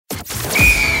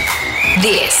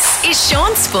This is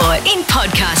Sean Sport in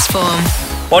podcast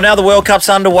form. Well, now the World Cup's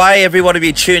underway. Everyone will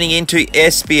be tuning into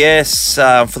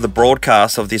SBS for the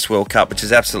broadcast of this World Cup, which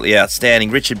is absolutely outstanding.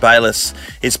 Richard Bayliss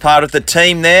is part of the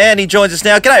team there, and he joins us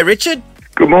now. G'day, Richard.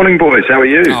 Good morning, boys. How are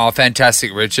you? Oh,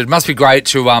 fantastic, Richard. Must be great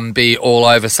to be all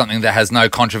over something that has no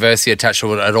controversy attached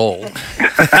to it at all.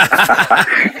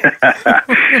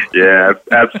 Yeah,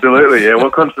 absolutely. Yeah,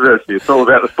 what controversy? It's all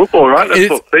about the football, right? That's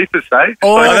what FIFA say.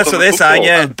 Oh, that's what they're saying,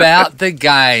 yeah. About the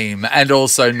game and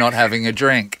also not having a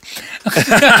drink.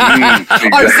 Exactly.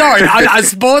 I'm sorry, a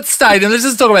sports stadium, let's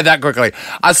just talk about that quickly.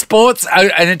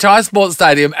 An entire sports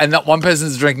stadium and that one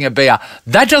person's drinking a beer,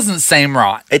 that doesn't seem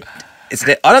right.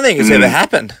 I don't think it's ever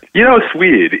happened. You know what's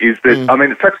weird is that, I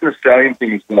mean, it's such an Australian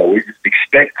thing as well. We just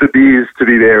expect the beers to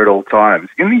be there at all times.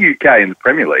 In the UK, in the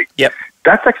Premier League, Yep.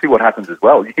 that's actually what happens as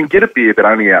well. You can get a beer, but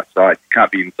only outside. You can't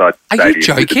be inside the Are you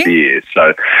stadium with the joking? beer.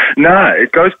 So, no,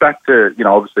 it goes back to,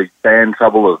 obviously fan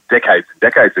trouble of decades and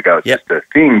decades ago. It's Yep. just a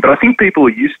thing. But I think people are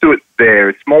used to it there.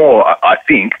 It's more, I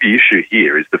think, the issue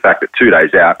here is the fact that 2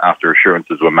 days out after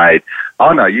assurances were made,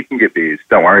 oh, no, you can get beers.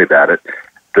 Don't worry about it.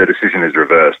 The decision is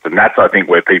reversed. And that's, I think,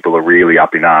 where people are really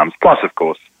up in arms. Plus, of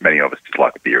course, many of us just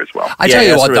like a beer as well. I tell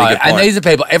you that's what, a really though, good and point. these are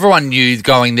people, everyone knew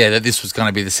going there that this was going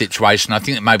to be the situation. I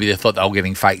think that maybe they thought they were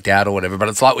getting faked out or whatever, but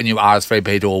it's like when you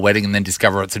RSVP to a wedding and then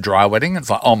discover it's a dry wedding.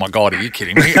 It's like, oh my God, are you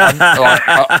kidding me? Well,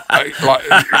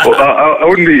 I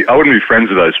wouldn't be friends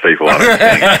with those people. I don't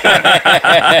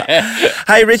think.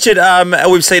 Hey, Richard,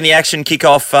 we've seen the action kick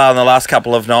off in the last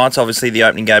couple of nights, obviously the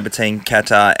opening game between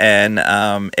Qatar and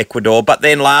Ecuador. But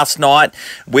then last night,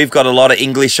 we've got a lot of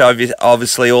English,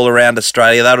 obviously, all around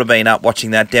Australia. They would have been up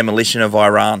watching that demolition of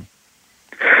Iran.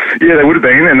 Yeah, they would have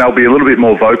been, and they'll be a little bit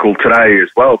more vocal today as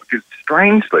well, because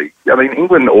strangely, I mean,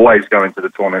 England always go into the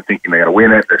tournament thinking they're going to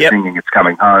win it. They're Yep. thinking it's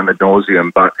coming home ad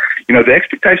nauseum. But, the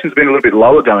expectations have been a little bit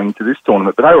lower going into this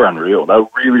tournament, but they were unreal. They were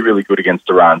really, really good against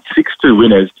Iran. 6-2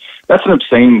 winners. That's an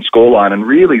obscene scoreline, and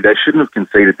really they shouldn't have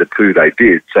conceded the two they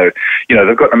did. So,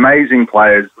 they've got amazing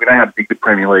players. We know how big the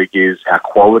Premier League is, how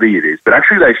quality it is, but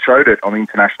actually they showed it on the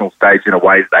international stage in a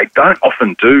way that they don't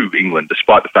often do, England,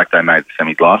 despite the fact they made the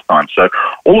semis last time. So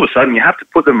all of a sudden you have to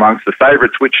put them amongst the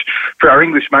favourites, which for our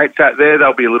English mates out there,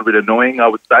 they'll be a little bit annoying, I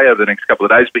would say, over the next couple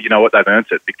of days. But you know what? They've earned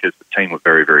it because the team were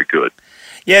very, very good.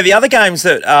 Yeah, the other games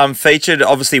that featured,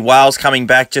 obviously Wales coming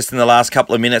back just in the last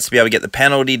couple of minutes to be able to get the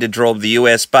penalty to draw the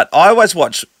US. But I always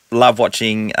love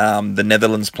watching the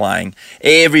Netherlands playing.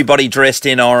 Everybody dressed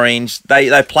in orange.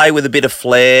 They play with a bit of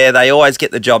flair. They always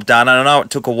get the job done. And I know it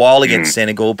took a while against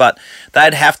Senegal, but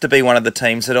they'd have to be one of the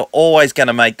teams that are always going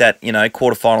to make that,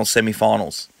 quarterfinals,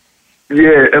 semi-finals.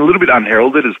 Yeah, a little bit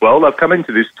unheralded as well. They've come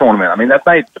into this tournament. I mean, they've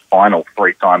made the final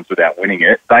 3 times without winning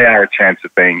it. They are a chance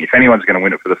of being, if anyone's going to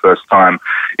win it for the first time,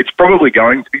 it's probably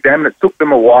going to be them. And it took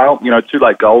them a while, 2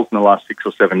 late goals in the last 6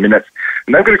 or 7 minutes.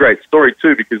 And they've got a great story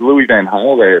too, because Louis van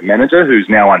Gaal, their manager, who's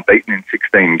now unbeaten in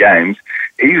 16 games,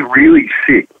 he's really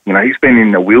sick. He's been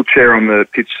in a wheelchair on the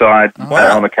pitch side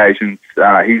on occasions.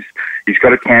 He's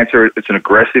got a cancer. It's an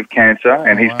aggressive cancer,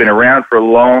 and he's been around for a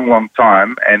long, long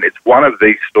time. And it's one of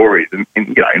these stories. And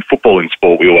in football and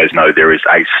sport, we always know there is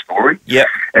a story. Yeah.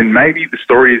 And maybe the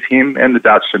story is him and the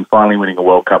Dutch and finally winning a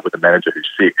World Cup with a manager who's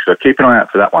sick. So keep an eye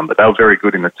out for that one. But they were very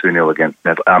good in the 2-0 against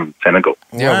Senegal.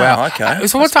 Yeah, wow. Okay.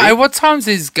 So what time's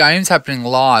these games happening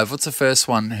live? What's the first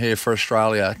one here for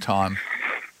Australia time?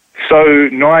 So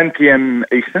 9 p.m.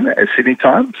 Eastern at Sydney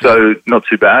time, so not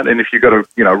too bad. And if you've got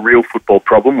a real football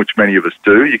problem, which many of us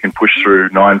do, you can push through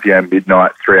 9 p.m.,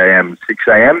 midnight, 3 a.m., 6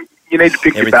 a.m. You need to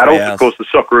pick your battles. Of course, the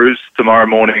Socceroos tomorrow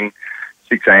morning,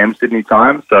 6 a.m. Sydney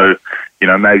time. So,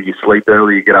 maybe you sleep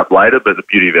early, you get up later. But the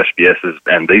beauty of SBS is,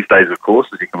 and these days, of course,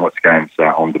 is you can watch games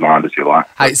on demand as you like.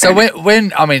 Hey, so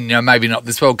when I mean, maybe not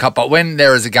this World Cup, but when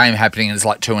there is a game happening and it's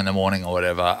like 2 a.m. or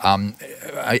whatever,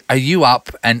 are you up?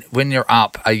 And when you're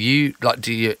up, are you like,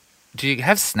 do you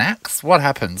have snacks? What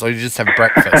happens? Or you just have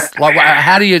breakfast? Like,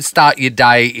 how do you start your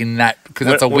day in that? Because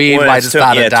it's a weird way to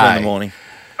start a day. 2 in the morning.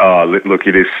 Oh, look,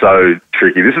 it is so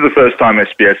tricky. This is the first time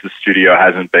SBS's studio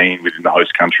hasn't been within the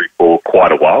host country for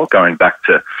quite a while, going back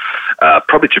to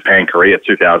probably Japan, Korea,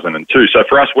 2002. So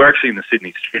for us, we're actually in the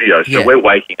Sydney studio. So we're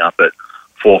waking up at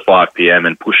 4 or 5 p.m.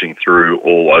 and pushing through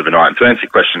all overnight. And to answer your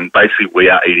question, basically we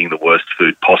are eating the worst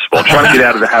food possible. I'm trying to get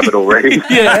out of the habit already.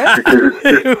 Yeah.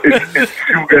 It's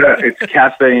sugar, it's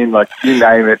caffeine, like you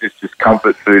name it. It's just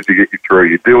comfort food to get you through.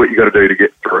 You do what you got to do to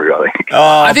get through, I think.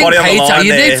 I think pizza.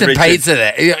 You need some pizza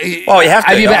there. Oh, you have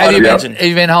to. Have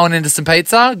you been holding into some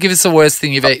pizza? Give us the worst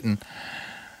thing you've eaten.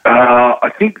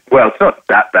 I think, well, it's not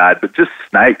that bad, but just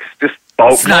snakes. Just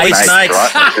Oh, Snakes. Snakes.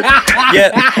 right?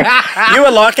 Yeah, you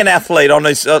were like an athlete on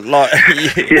this, like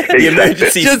the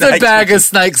emergency. Just a snakes. bag of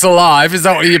snakes alive. Is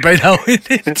that what you've been holding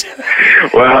it?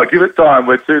 Well, give it time.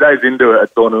 We're 2 days into it, a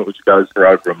tournament which goes for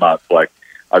over a month. Like,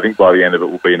 I think by the end of it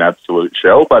will be an absolute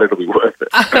shell, but it'll be worth it.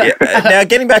 Yeah. Now,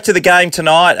 getting back to the game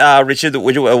tonight, Richard,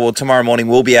 well, tomorrow morning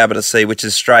we'll be able to see, which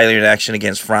is Australia in action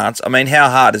against France. I mean, how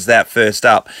hard is that first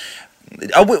up?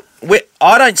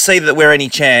 I don't see that we're any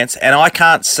chance, and I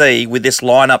can't see with this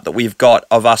lineup that we've got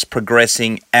of us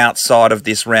progressing outside of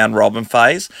this round robin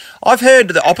phase. I've heard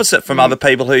the opposite from other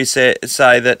people who say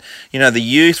that the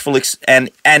youthful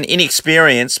and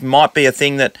inexperience might be a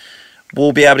thing that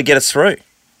will be able to get us through.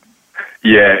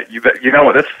 Yeah, you know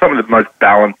what? That's some of the most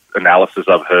balanced analysis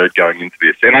I've heard going into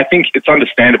this. And I think it's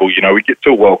understandable. We get to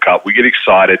a World Cup, we get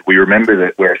excited, we remember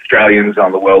that we're Australians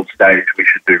on the world stage, we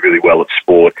should do really well at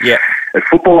sport. Yeah. At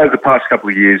football over the past couple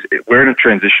of years, we're in a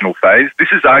transitional phase. This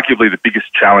is arguably the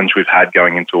biggest challenge we've had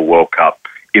going into a World Cup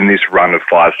in this run of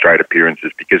 5 straight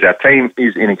appearances, because our team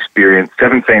is inexperienced.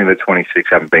 17 of the 26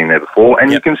 haven't been there before.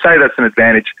 And you can say that's an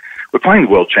advantage. We're playing the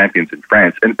world champions in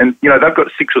France, and they've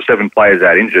got 6 or 7 players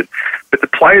out injured, but the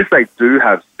players they do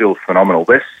have still phenomenal.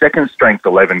 Their second strength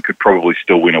 11 could probably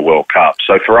still win a World Cup.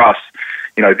 So for us,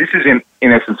 this is in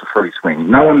essence a free swing.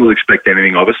 No one will expect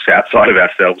anything of us outside of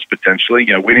ourselves potentially.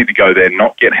 We need to go there,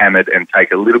 not get hammered, and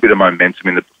take a little bit of momentum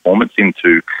in the performance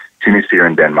into Tunisia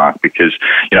and Denmark, because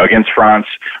against France,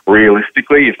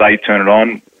 realistically, if they turn it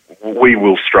on, we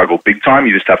will struggle big time.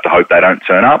 You just have to hope they don't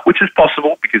turn up, which is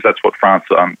possible because that's what France,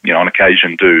 on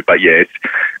occasion do. But yeah,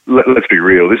 let's be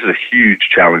real. This is a huge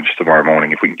challenge tomorrow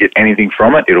morning. If we can get anything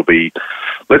from it, it'll be,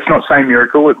 let's not say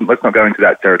miracle, let's not go into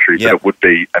that territory, but it would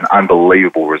be an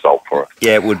unbelievable result for us.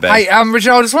 Yeah, it would be. Hey,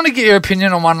 Richard, I just want to get your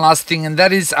opinion on one last thing, and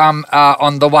that is on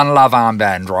the One Love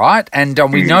armband, right? And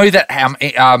we know that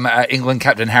England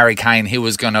captain Harry Kane, he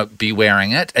was going to be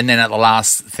wearing it, and then at the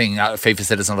last thing, FIFA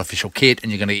said it's not official kit,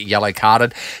 and you're going to get yellow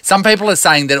carded. Some people are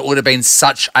saying that it would have been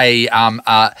such a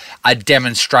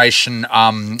demonstration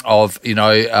of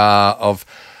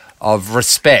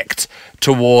respect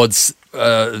towards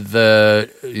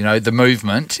the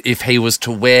movement if he was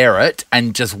to wear it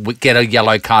and just get a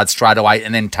yellow card straight away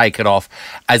and then take it off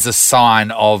as a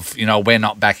sign of we're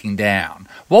not backing down.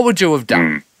 What would you have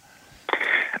done?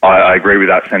 I agree with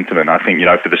that sentiment. I think,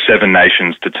 for the 7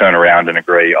 nations to turn around and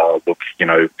agree,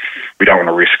 we don't want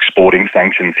to risk sporting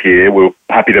sanctions here. We're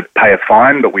happy to pay a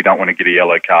fine, but we don't want to get a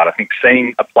yellow card. I think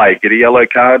seeing a player get a yellow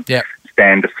card,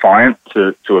 stand defiant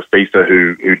to a FIFA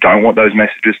who don't want those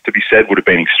messages to be said would have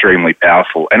been extremely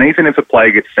powerful. And even if a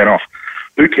player gets sent off,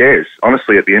 who cares?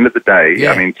 Honestly, at the end of the day,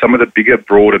 I mean, some of the bigger,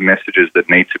 broader messages that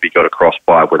need to be got across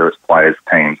by whether it's players,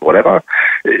 teams, whatever,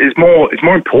 is more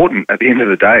important at the end of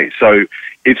the day. So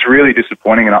it's really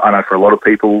disappointing, and I know for a lot of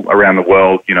people around the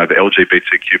world, the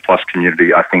LGBTQ plus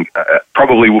community, I think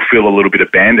probably will feel a little bit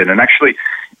abandoned. And actually,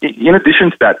 in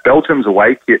addition to that, Belgium's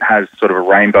away kit has sort of a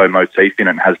rainbow motif in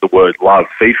it and has the word love.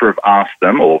 FIFA have asked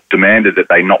them or demanded that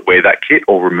they not wear that kit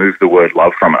or remove the word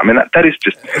love from it. I mean, that is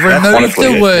just... Remove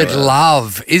the word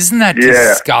love. Isn't that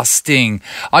disgusting?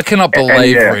 I cannot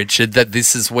believe, Richard, that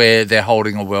this is where they're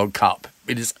holding a World Cup.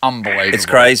 It is unbelievable. It's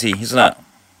crazy, isn't it?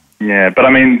 Yeah, but I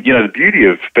mean, the beauty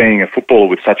of being a footballer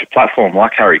with such a platform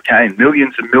like Harry Kane,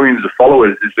 millions and millions of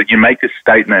followers, is that you make a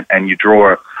statement and you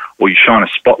draw or you shine a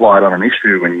spotlight on an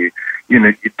issue, and you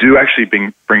do actually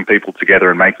bring people together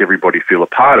and make everybody feel a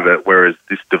part of it, whereas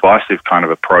this divisive kind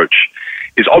of approach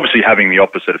is obviously having the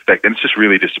opposite effect, and it's just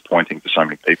really disappointing for so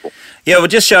many people. Yeah, well, it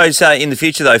just shows in the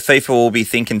future, though, FIFA will be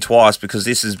thinking twice because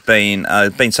this has been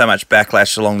so much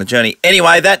backlash along the journey.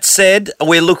 Anyway, that said,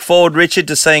 we look forward, Richard,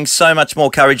 to seeing so much more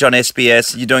coverage on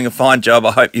SBS. You're doing a fine job.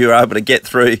 I hope you're able to get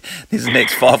through these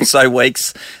next 5 or so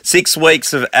weeks. 6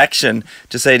 weeks of action,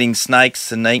 just eating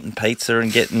snakes and eating pizza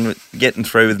and getting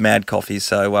through with mad coffee.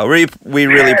 So we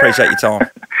really appreciate your time.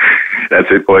 That's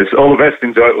it, boys. All the best.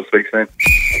 Enjoy it. We'll speak soon.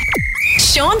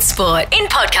 Sean Sport in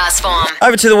podcast form.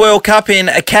 Over to the World Cup in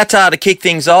Qatar to kick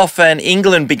things off, and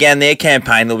England began their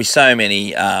campaign. There'll be so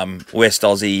many West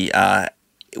Aussies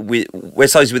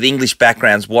with English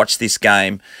backgrounds watched this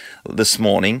game this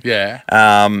morning. Yeah.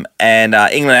 And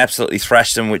England absolutely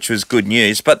thrashed them, which was good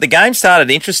news. But the game started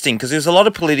interesting because there was a lot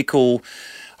of political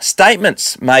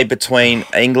statements made between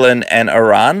England and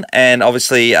Iran, and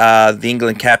obviously the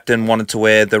England captain wanted to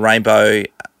wear the rainbow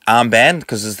armband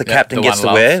because as the captain gets to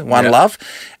wear One Love,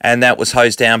 and that was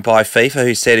hosed down by FIFA,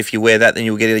 who said if you wear that then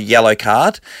you'll get a yellow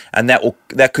card, and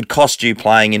that could cost you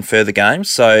playing in further games.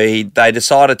 So they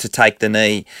decided to take the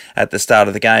knee at the start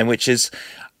of the game, which is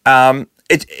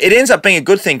it ends up being a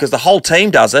good thing because the whole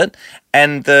team does it,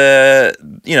 and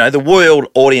the world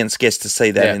audience gets to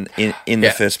see that in the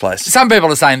first place. Some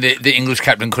people are saying that the English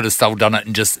captain could have still done it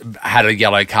and just had a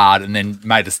yellow card and then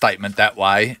made a statement that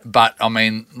way. But, I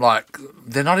mean, like,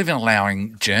 they're not even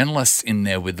allowing journalists in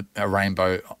there with a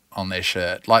rainbow on their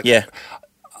shirt. Like,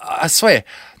 I swear,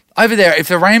 over there, if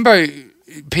the rainbow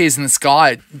appears in the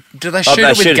sky, do they shoot it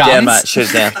with shoot guns? It down, mate. Shoot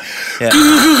it down.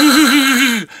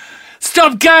 Yeah.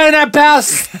 Stop going up our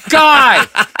sky!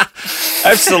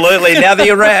 Absolutely. Now,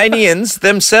 the Iranians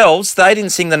themselves, they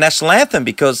didn't sing the national anthem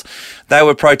because they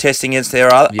were protesting against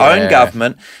their own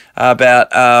government about,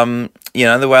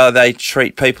 the way they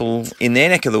treat people in their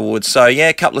neck of the woods. So,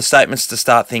 a couple of statements to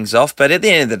start things off. But at the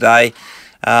end of the day,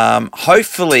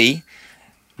 hopefully,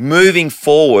 moving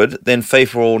forward, then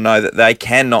FIFA will know that they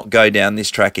cannot go down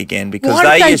this track again because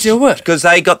Why did they do it? Because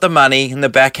they got the money and the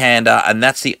backhander, and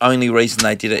that's the only reason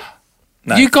they did it.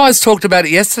 No. You guys talked about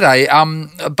it yesterday.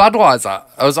 Budweiser.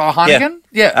 Was it Heineken?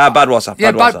 Yeah. Budweiser.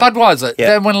 Yeah, Budweiser.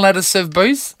 Yeah. They wouldn't let us serve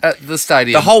booze at the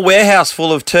stadium. The whole warehouse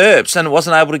full of Terps, and it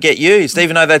wasn't able to get used,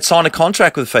 even though they'd signed a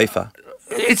contract with FIFA.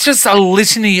 It's just a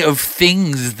litany of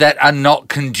things that are not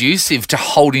conducive to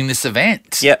holding this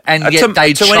event. Yeah. And yet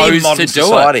they chose to do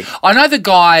society. it. I know the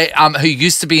guy who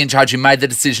used to be in charge, who made the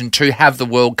decision to have the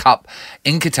World Cup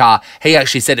in Qatar, he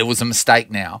actually said it was a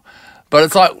mistake now. But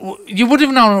it's like, you would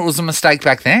have known it was a mistake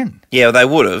back then. Yeah, well, they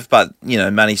would have, but,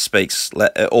 money speaks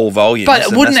all volumes.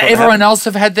 But wouldn't everyone else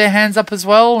have had their hands up as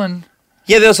well? And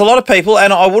yeah, there was a lot of people,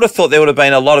 and I would have thought there would have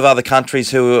been a lot of other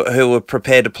countries who were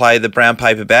prepared to play the brown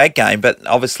paper bag game, but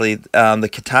obviously the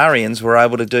Qatarians were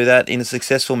able to do that in a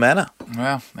successful manner.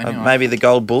 Well, anyway. Maybe the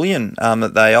gold bullion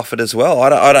that they offered as well.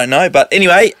 I don't know. But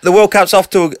anyway, the World Cup's off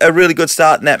to a really good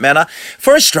start in that manner.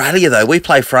 For Australia, though, we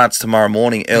play France tomorrow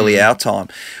morning, early our time.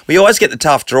 We always get the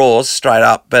tough draws straight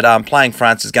up, but playing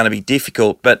France is going to be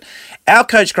difficult. But our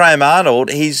coach, Graham Arnold,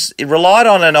 he relied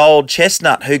on an old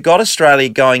chestnut who got Australia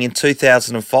going in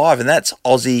 2005, and that's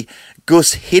Aussie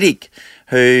Gus Hiddink,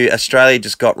 who Australia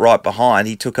just got right behind.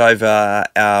 He took over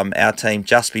our team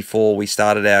just before we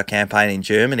started our campaign in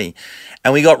Germany.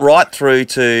 And we got right through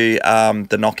to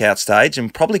the knockout stage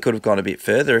and probably could have gone a bit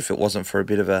further if it wasn't for a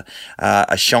bit of a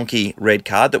shonky red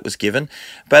card that was given.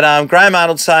 But Graham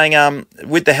Arnold's saying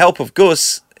with the help of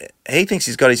Gus, he thinks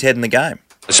he's got his head in the game.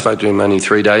 I spoke to him only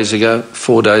 4 days ago.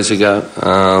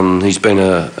 He's been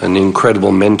an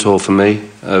incredible mentor for me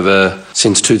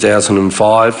since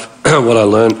 2005. What I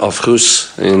learned off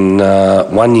Gus in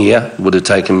 1 year would have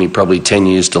taken me probably 10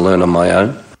 years to learn on my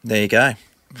own. There you go.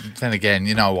 Then again,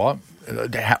 you know what?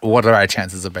 What are our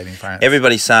chances of beating France?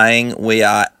 Everybody's saying we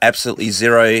are absolutely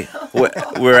zero.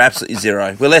 We're absolutely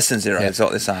zero. We're less than zero. That's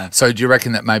what they're saying. So do you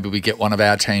reckon that maybe we get one of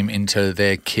our team into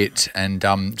their kit and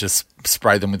just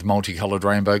spray them with multicoloured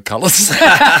rainbow colours?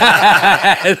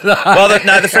 Well,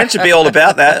 the French would be all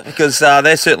about that because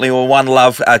they're certainly a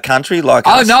one-love country like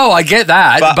us. Oh, no, I get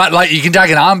that. But like, you can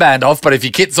take an armband off, but if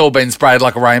your kit's all been sprayed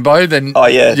like a rainbow, then you've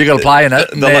got to play in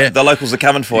it. The locals are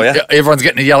coming for you. Everyone's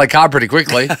getting a yellow card pretty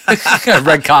quickly.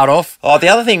 Red card off. Oh, the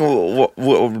other thing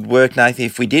would work, Nathan,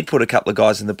 if we did put a couple of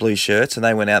guys in the blue shirts and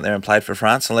they went out there and played for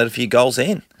France and let a few goals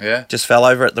in. Yeah. Just fell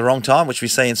over at the wrong time, which we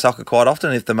see in soccer quite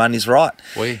often if the money's right.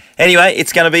 Anyway,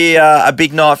 it's going to be a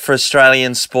big night for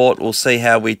Australian sport. We'll see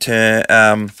how we turn.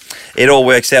 It all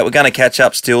works out. We're going to catch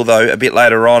up still, though, a bit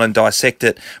later on and dissect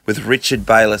it with Richard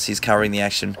Bayless. He's covering the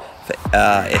action for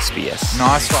SBS.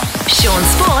 Nice one. Sean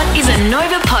Sport is a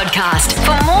Nova podcast.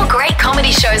 For more great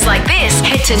comedy shows like this,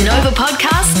 head to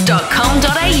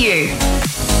novapodcast.com.au.